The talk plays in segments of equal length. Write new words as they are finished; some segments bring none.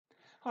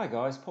Hi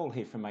guys, Paul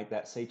here from Make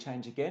That Sea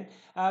Change again.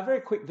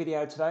 Very quick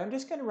video today. I'm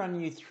just going to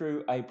run you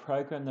through a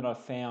program that I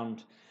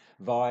found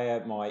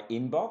via my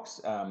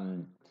inbox.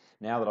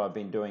 Now that I've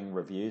been doing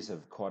reviews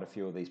of quite a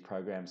few of these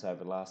programs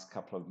over the last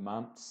couple of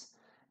months,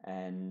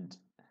 and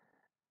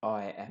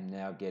I am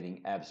now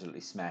getting absolutely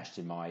smashed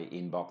in my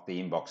inbox.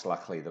 The inbox,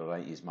 luckily, that I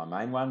don't use my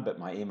main one, but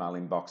my email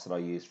inbox that I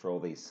use for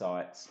all these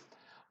sites,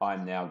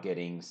 I'm now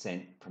getting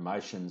sent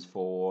promotions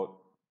for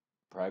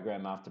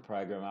program after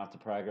program after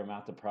program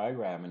after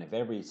program. And if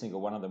every single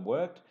one of them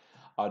worked,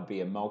 I'd be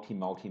a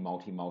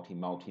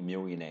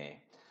multi-millionaire.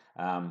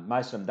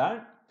 Most of them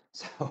don't,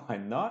 so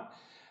I'm not.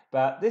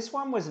 But this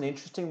one was an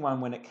interesting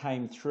one when it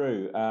came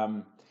through.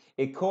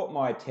 It caught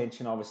my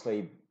attention,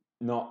 obviously,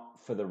 not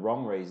for the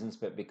wrong reasons,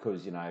 but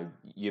because,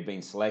 you've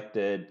been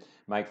selected,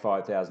 make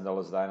 $5,000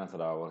 a day. And I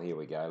thought, oh, well, here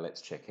we go. Let's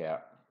check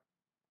out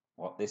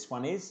what this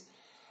one is.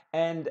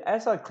 And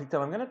as I clicked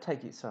on, I'm going to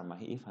take you, sorry, my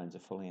earphones are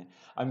falling in.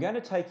 I'm going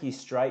to take you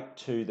straight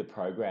to the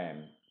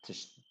program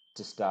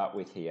to start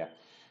with here.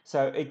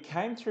 So it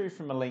came through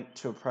from a link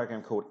to a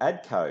program called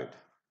Ad Code.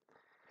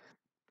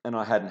 And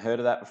I hadn't heard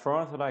of that before.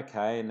 I thought,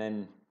 okay. And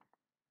then,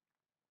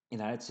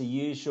 it's a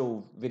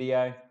usual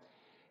video.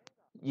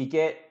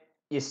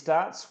 It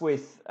starts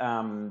with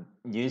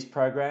news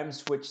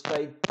programs, which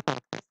they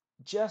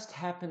just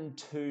happen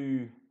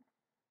to,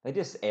 they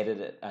just edit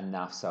it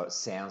enough so it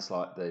sounds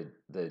like the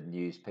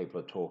news people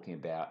are talking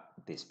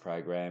about this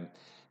program.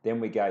 Then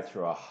we go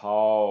through a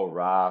whole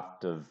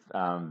raft of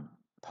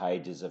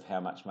pages of how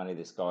much money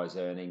this guy's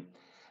earning.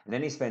 And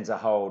then he spends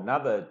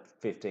another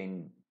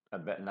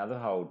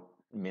whole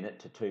minute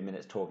to 2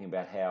 minutes talking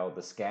about how the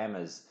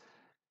scammers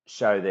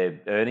show their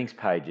earnings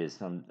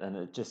pages. And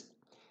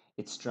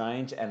it's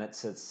strange, and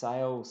it's a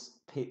sales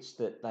pitch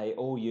that they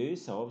all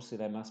use, so obviously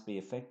they must be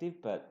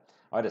effective, but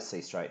I just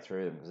see straight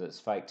through them because it's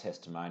fake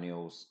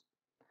testimonials.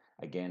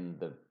 Again,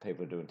 the people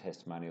who are doing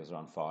testimonials are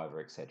on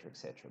Fiverr, etc.,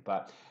 etc.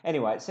 But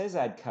anyway, it says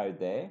Ad Code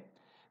there,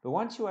 but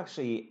once you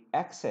actually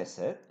access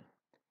it,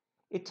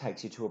 it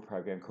takes you to a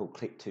program called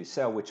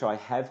Click2Sell, which I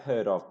have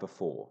heard of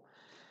before.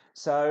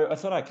 So I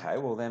thought, okay,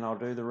 well then I'll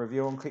do the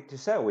review on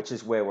Click2Sell, which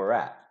is where we're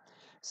at.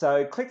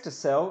 So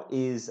Click2Sell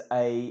is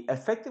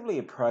effectively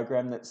a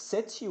program that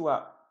sets you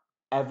up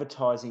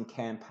advertising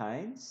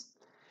campaigns.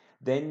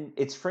 Then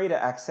it's free to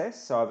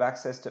access, so I've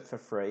accessed it for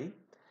free.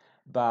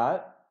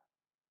 But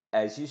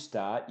as you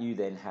start, you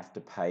then have to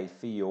pay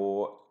for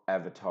your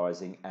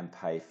advertising and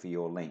pay for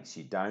your links.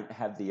 You don't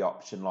have the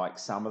option like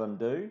some of them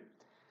do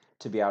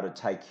to be able to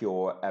take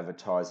your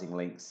advertising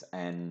links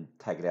and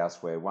take it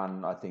elsewhere.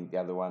 I think the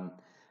other one,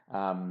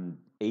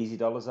 Easy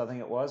Dollars, I think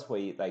it was,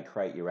 where they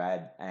create your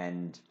ad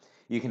and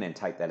you can then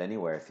take that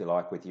anywhere if you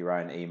like with your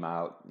own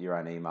email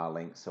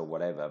links or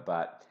whatever.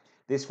 But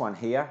this one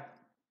here,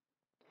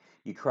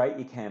 you create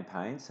your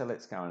campaign. So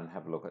let's go and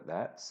have a look at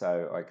that.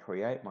 So I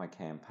create my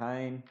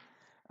campaign.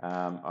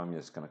 I'm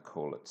just going to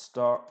call it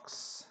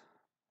stocks,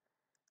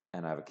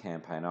 and I have a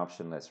campaign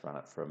option. Let's run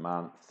it for a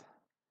month.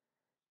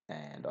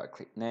 And I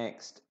click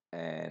next,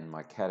 and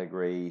my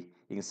category,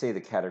 you can see the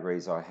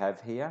categories I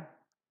have here.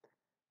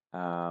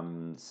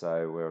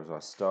 So where was I?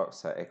 Stocks,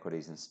 so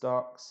equities and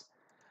stocks.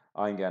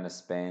 I'm going to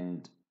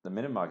spend, the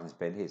minimum I can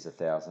spend here is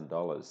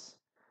 $1,000.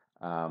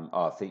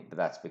 I think, but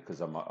that's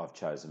because I've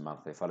chosen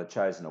monthly. If I'd have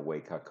chosen a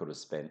week, I could have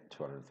spent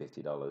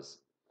 $250.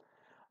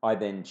 I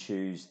then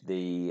choose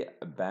the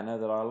banner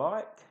that I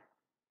like.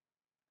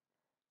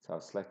 So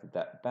I've selected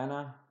that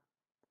banner,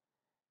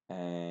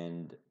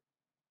 and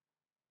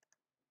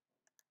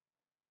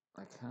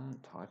I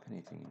can't type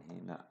anything in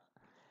here, no.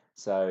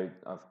 So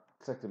I've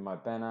selected my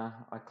banner,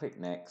 I click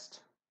next.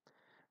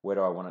 Where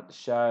do I want it to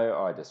show?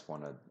 I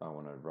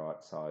want a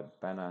right side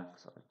banner,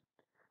 so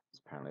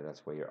apparently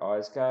that's where your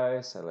eyes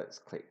go. So let's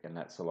click, and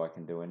that's all I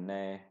can do in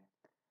there.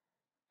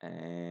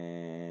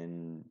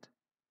 And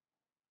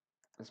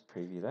let's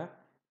preview that.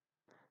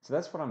 So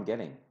that's what I'm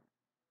getting.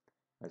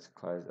 Let's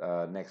close.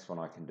 Next one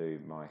I can do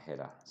my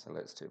header. So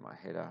let's do my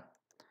header.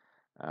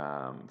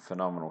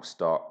 Phenomenal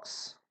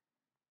stocks.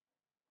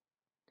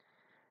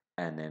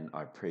 And then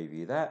I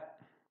preview that.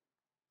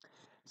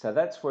 So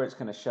that's where it's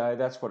going to show.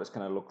 That's what it's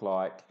going to look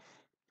like.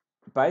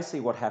 Basically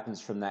what happens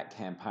from that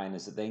campaign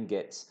is it then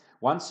gets,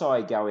 once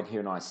I go in here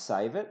and I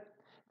save it,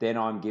 then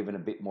I'm given a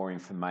bit more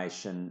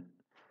information.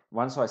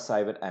 Once I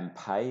save it and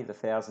pay the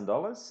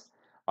 $1,000,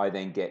 I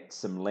then get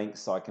some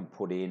links I can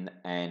put in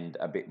and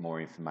a bit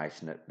more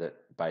information that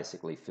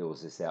basically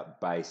fills this out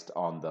based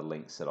on the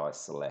links that I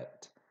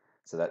select.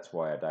 So that's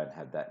why I don't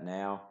have that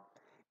now.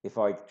 If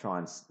I try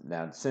and,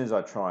 now as soon as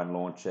I try and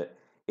launch it,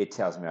 it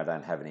tells me I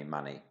don't have any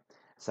money.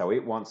 So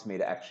it wants me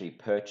to actually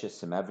purchase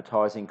some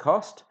advertising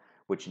cost,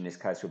 which in this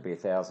case would be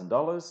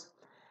 $1,000.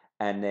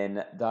 And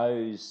then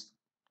those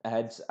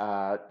ads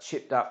are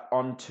shipped up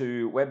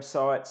onto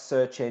websites,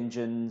 search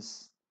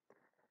engines,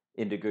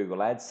 into Google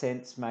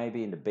AdSense,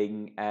 maybe into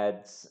Bing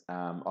ads,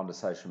 onto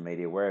social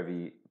media,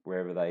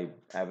 wherever they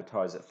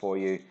advertise it for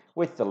you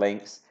with the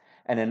links.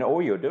 And then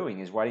all you're doing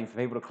is waiting for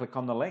people to click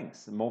on the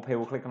links. The more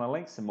people click on the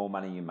links, the more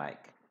money you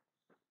make.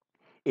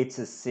 It's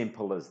as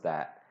simple as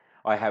that.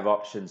 I have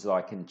options that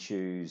I can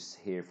choose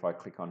here. If I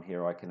click on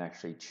here, I can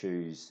actually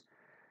choose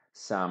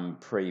some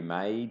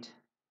pre-made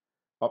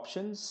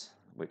options,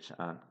 which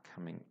aren't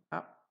coming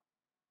up.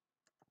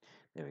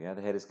 There we go,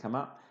 the headers come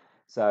up.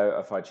 So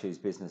if I choose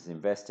business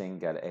investing,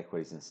 go to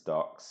equities and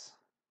stocks.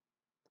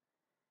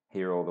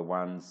 Here are all the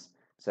ones.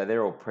 So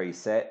they're all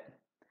preset.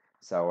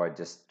 So I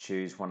just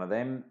choose one of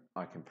them.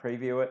 I can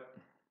preview it.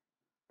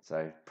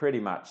 So pretty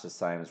much the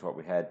same as what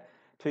we had.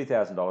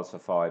 $2,000 for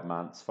 5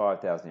 months,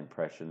 5,000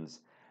 impressions,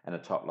 and a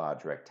top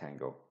large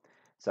rectangle.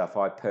 So if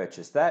I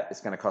purchase that,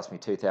 it's going to cost me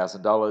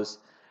 $2,000.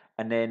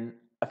 And then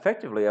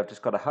effectively, I've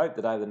just got to hope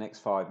that over the next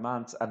 5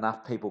 months,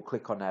 enough people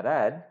click on that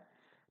ad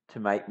to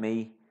make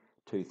me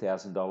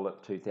 $2,000,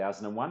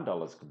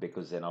 $2,001,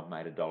 because then I've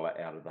made $1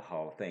 out of the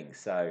whole thing.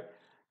 So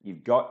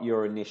you've got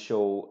your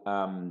initial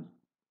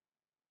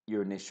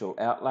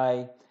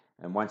outlay,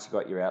 and once you've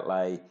got your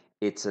outlay,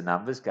 it's a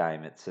numbers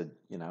game. It's a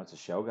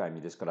shell game.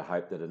 You just got to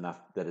hope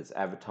that it's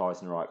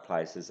advertised in the right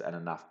places and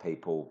enough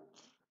people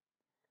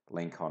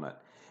link on it.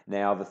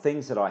 Now, the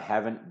things that I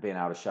haven't been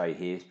able to show you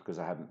here, because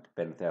I haven't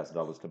spent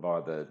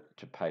 $1,000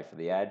 to pay for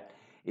the ad,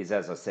 is,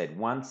 as I said,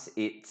 once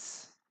you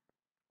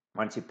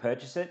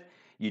purchase it,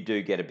 you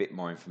do get a bit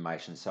more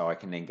information. So I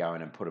can then go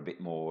in and put a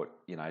bit more,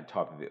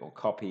 type a bit more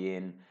copy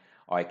in.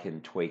 I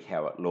can tweak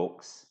how it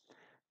looks,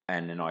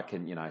 and then I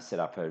can, set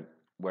up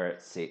where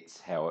it sits,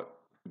 how it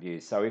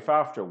views. So if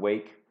after a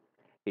week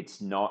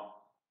it's not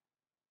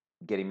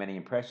getting many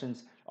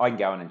impressions, I can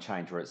go in and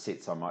change where it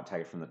sits. I might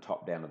take it from the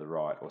top down to the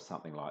right or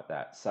something like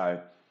that.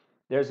 So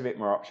there's a bit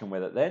more option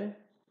with it then.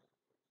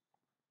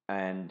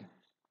 And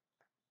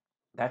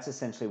that's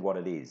essentially what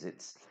it is.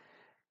 It's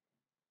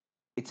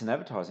an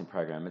advertising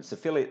program. It's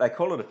affiliate. They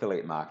call it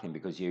affiliate marketing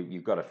because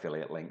you've got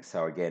affiliate links.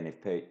 So again,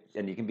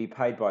 and you can be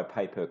paid by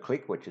pay per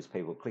click, which is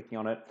people clicking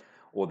on it,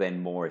 or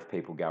then more if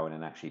people go in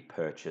and actually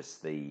purchase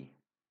the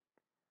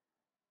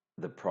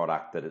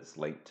product that it's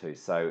linked to.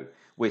 So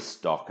with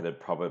stock, it'd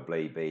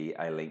probably be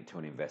a link to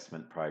an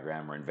investment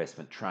program or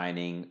investment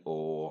training,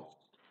 or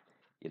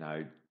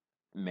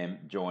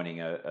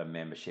joining a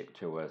membership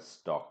to a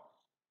stock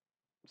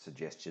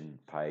suggestion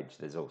page.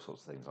 There's all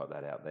sorts of things like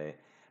that out there.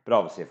 But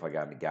obviously, if I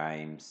go into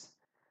games,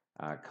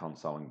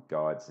 console and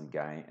guides and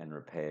game and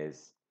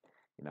repairs,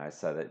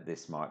 so that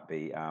this might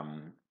be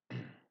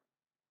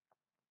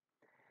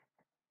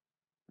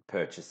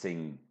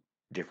purchasing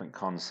different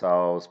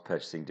consoles,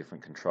 purchasing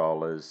different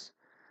controllers,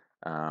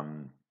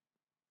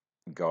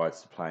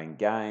 guides to playing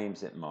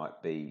games. It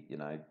might be,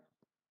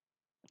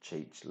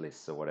 cheat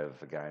lists or whatever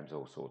for games,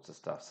 all sorts of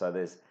stuff. So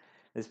there's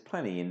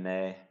plenty in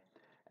there.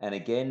 And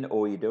again,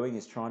 all you're doing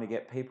is trying to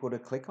get people to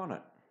click on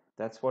it.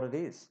 That's what it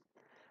is.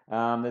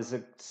 There's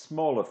a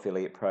small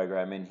affiliate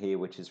program in here,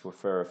 which is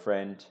refer a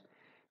friend.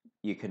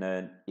 You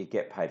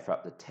get paid for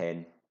up to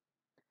 10.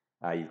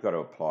 You've got to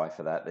apply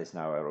for that. There's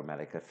no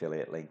automatic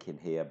affiliate link in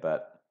here,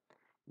 but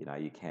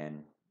you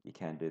can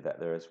do that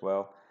there as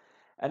well.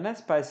 And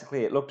that's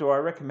basically it. Look, do I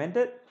recommend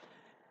it?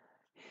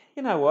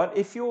 You know what?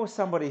 If you're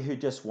somebody who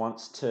just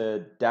wants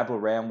to dabble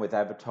around with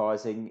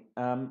advertising,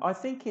 I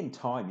think in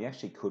time you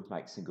actually could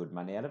make some good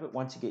money out of it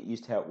once you get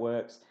used to how it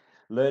works,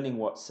 learning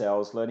what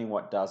sells, learning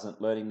what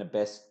doesn't, learning the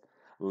best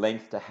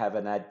length to have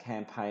an ad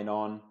campaign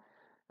on.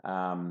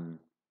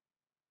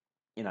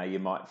 You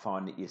might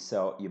find that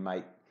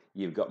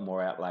you've got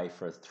more outlay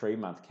for a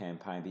 3-month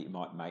campaign, but you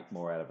might make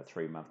more out of a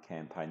 3-month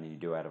campaign than you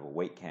do out of a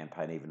week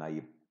campaign, even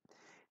though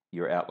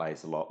your outlay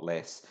is a lot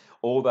less.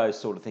 All those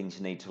sort of things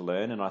you need to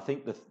learn. And I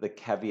think the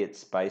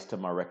caveats based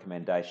on my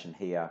recommendation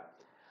here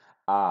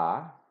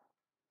are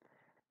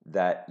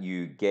that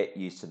you get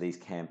used to these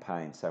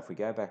campaigns. So if we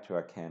go back to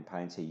our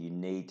campaigns here, you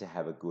need to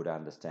have a good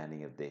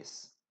understanding of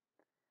this.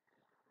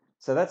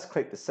 So that's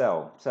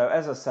Click2Sell. So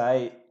as I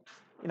say,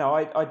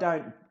 I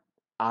don't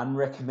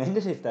unrecommend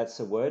it, if that's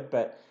the word,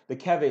 but the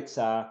caveats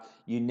are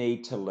you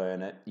need to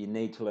learn it. You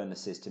need to learn the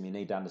system. You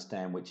need to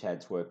understand which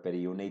ads work better.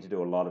 You'll need to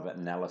do a lot of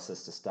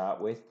analysis to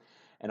start with.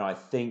 And I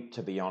think,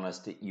 to be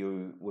honest,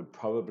 you would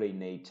probably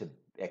need to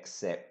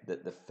accept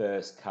that the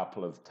first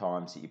couple of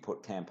times that you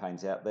put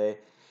campaigns out there,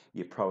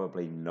 you're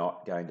probably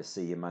not going to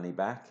see your money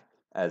back,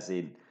 as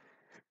in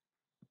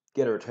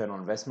get a return on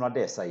investment. I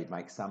dare say you'd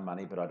make some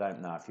money, but I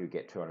don't know if you'd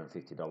get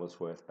 $250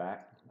 worth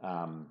back.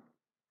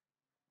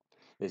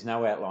 There's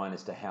no outline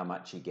as to how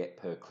much you get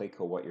per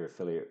click or what your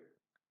affiliate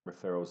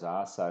referrals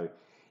are. So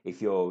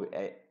if you're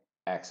paying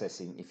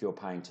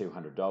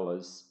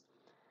 $200,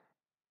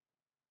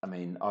 I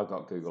mean, I've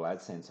got Google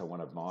AdSense on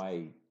one of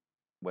my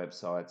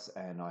websites,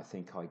 and I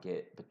think I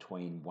get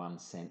between 1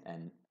 cent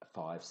and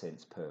 5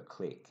 cents per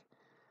click.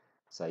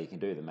 So you can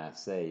do the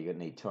maths there. You're going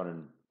to need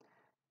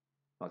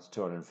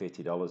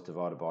 $250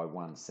 divided by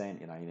 1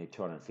 cent. You need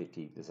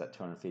 250. Is that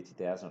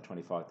 250,000 or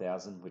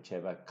 25,000,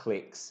 whichever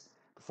clicks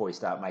before you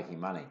start making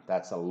money?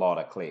 That's a lot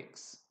of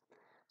clicks.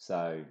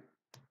 So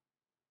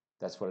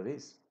that's what it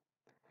is.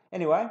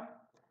 Anyway,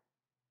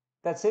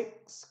 that's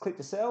it.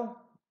 Click2Sell.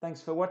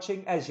 Thanks for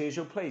watching. As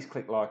usual, please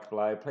click like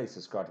below. Please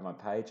subscribe to my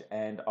page,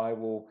 and I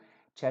will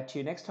chat to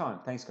you next time.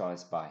 Thanks,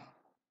 guys. Bye.